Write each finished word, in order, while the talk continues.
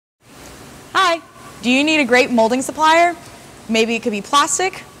Hi, do you need a great molding supplier? Maybe it could be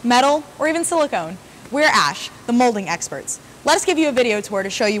plastic, metal, or even silicone. We're Ash, the molding experts. Let us give you a video tour to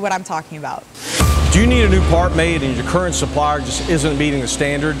show you what I'm talking about. Do you need a new part made and your current supplier just isn't meeting the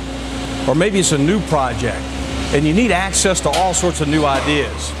standard? Or maybe it's a new project and you need access to all sorts of new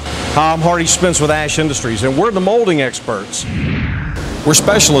ideas. Hi, I'm Hardy Spence with Ash Industries, and we're the molding experts. We're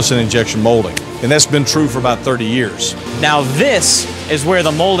specialists in injection molding, and that's been true for about 30 years. Now this is where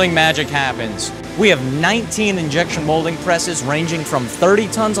the molding magic happens. We have 19 injection molding presses ranging from 30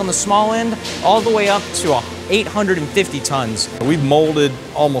 tons on the small end all the way up to 850 tons. We've molded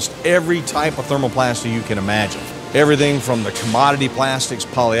almost every type of thermoplastic you can imagine. Everything from the commodity plastics,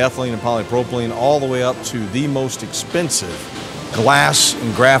 polyethylene and polypropylene, all the way up to the most expensive glass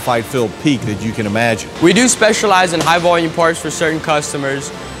and graphite filled PEEK that you can imagine. We do specialize in high volume parts for certain customers.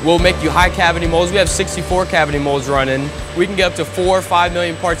 We'll make you high cavity molds. We have 64 cavity molds running. We can get up to 4 or 5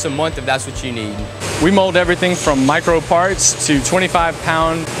 million parts a month if that's what you need. We mold everything from micro parts to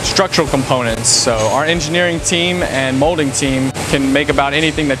 25-pound structural components. So our engineering team and molding team can make about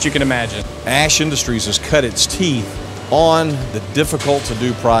anything that you can imagine. Ash Industries has cut its teeth on the difficult to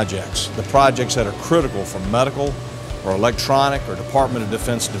do projects, the projects that are critical for medical or electronic or Department of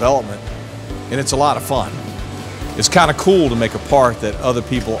Defense development, and it's a lot of fun. It's kind of cool to make a part that other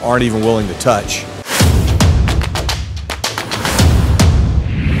people aren't even willing to touch.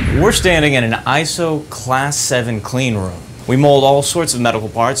 We're standing in an ISO Class 7 clean room. We mold all sorts of medical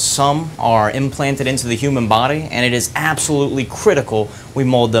parts. Some are implanted into the human body, and it is absolutely critical we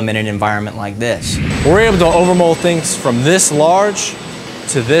mold them in an environment like this. We're able to overmold things from this large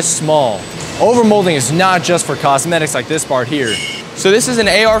to this small. Overmolding is not just for cosmetics like this part here. So this is an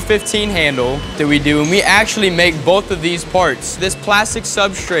AR-15 handle that we do, and we actually make both of these parts. This plastic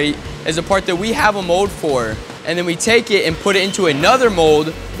substrate is a part that we have a mold for, and then we take it and put it into another mold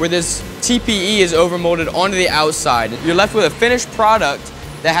where this TPE is overmolded onto the outside. You're left with a finished product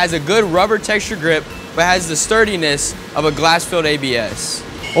that has a good rubber texture grip but has the sturdiness of a glass-filled ABS.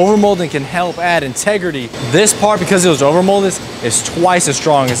 Overmolding can help add integrity. This part, because it was overmolded, is twice as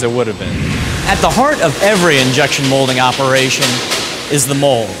strong as it would have been. At the heart of every injection molding operation is the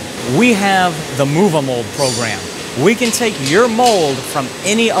mold. We have the Mold program. We can take your mold from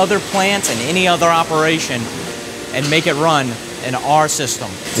any other plant and any other operation and make it run in our system.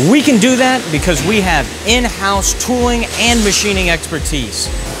 We can do that because we have in-house tooling and machining expertise.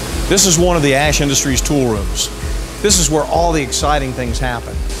 This is one of the Ash Industries tool rooms. This is where all the exciting things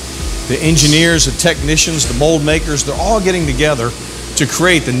happen. The engineers, the technicians, the mold makers, they're all getting together to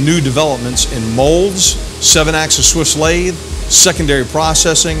create the new developments in molds, 7-axis Swiss lathe, secondary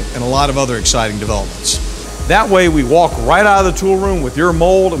processing, and a lot of other exciting developments. That way we walk right out of the tool room with your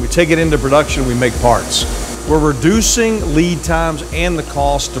mold and we take it into production and we make parts. We're reducing lead times and the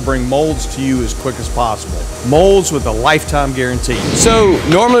cost to bring molds to you as quick as possible. Molds with a lifetime guarantee. So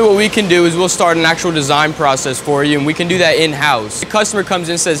normally what we can do is we'll start an actual design process for you, and we can do that in-house. The customer comes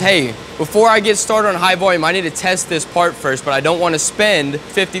in and says, hey, before I get started on high volume, I need to test this part first, but I don't want to spend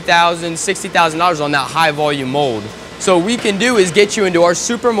 $50,000, $60,000 on that high volume mold. So what we can do is get you into our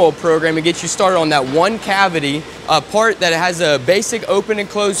Supermold program and get you started on that one cavity, a part that has a basic open and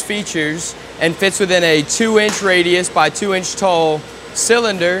closed features and fits within a 2-inch radius by 2-inch tall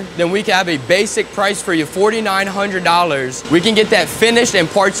cylinder. Then we can have a basic price for you, $4,900. We can get that finished and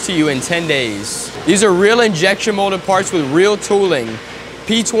parts to you in 10 days. These are real injection molded parts with real tooling.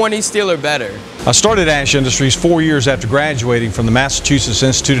 P20 steel or better. I started Ash Industries 4 years after graduating from the Massachusetts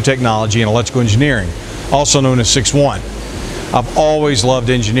Institute of Technology and Electrical Engineering, also known as 6-1. I've always loved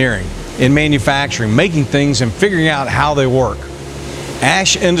engineering, in manufacturing, making things and figuring out how they work.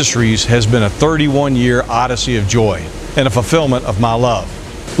 Ash Industries has been a 31-year odyssey of joy and a fulfillment of my love.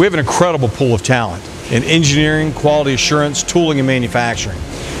 We have an incredible pool of talent in engineering, quality assurance, tooling, and manufacturing.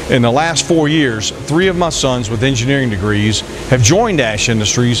 In the last 4 years, 3 of my sons with engineering degrees have joined Ash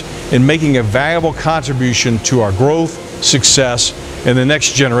Industries in making a valuable contribution to our growth, success, and the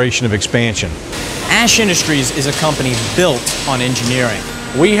next generation of expansion. Ash Industries is a company built on engineering.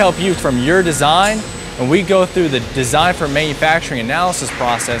 We help you from your design, and we go through the design for manufacturing analysis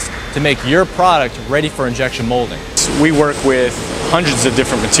process to make your product ready for injection molding. We work with hundreds of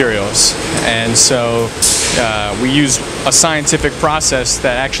different materials, and so we use a scientific process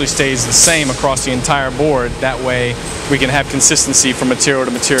that actually stays the same across the entire board. That way we can have consistency from material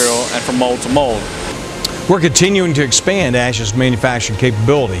to material and from mold to mold. We're continuing to expand Ash's manufacturing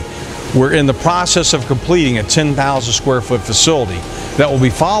capability. We're in the process of completing a 10,000 square foot facility that will be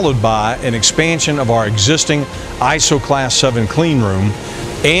followed by an expansion of our existing ISO Class 7 clean room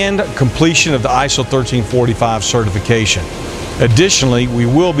and completion of the ISO 1345 certification. Additionally, we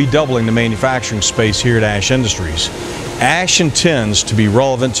will be doubling the manufacturing space here at Ash Industries. Ash intends to be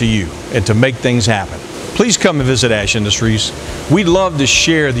relevant to you and to make things happen. Please come and visit Ash Industries. We'd love to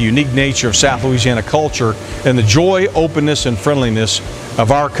share the unique nature of South Louisiana culture and the joy, openness, and friendliness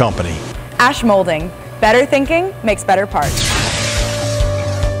of our company. Ash Molding. Better thinking makes better parts.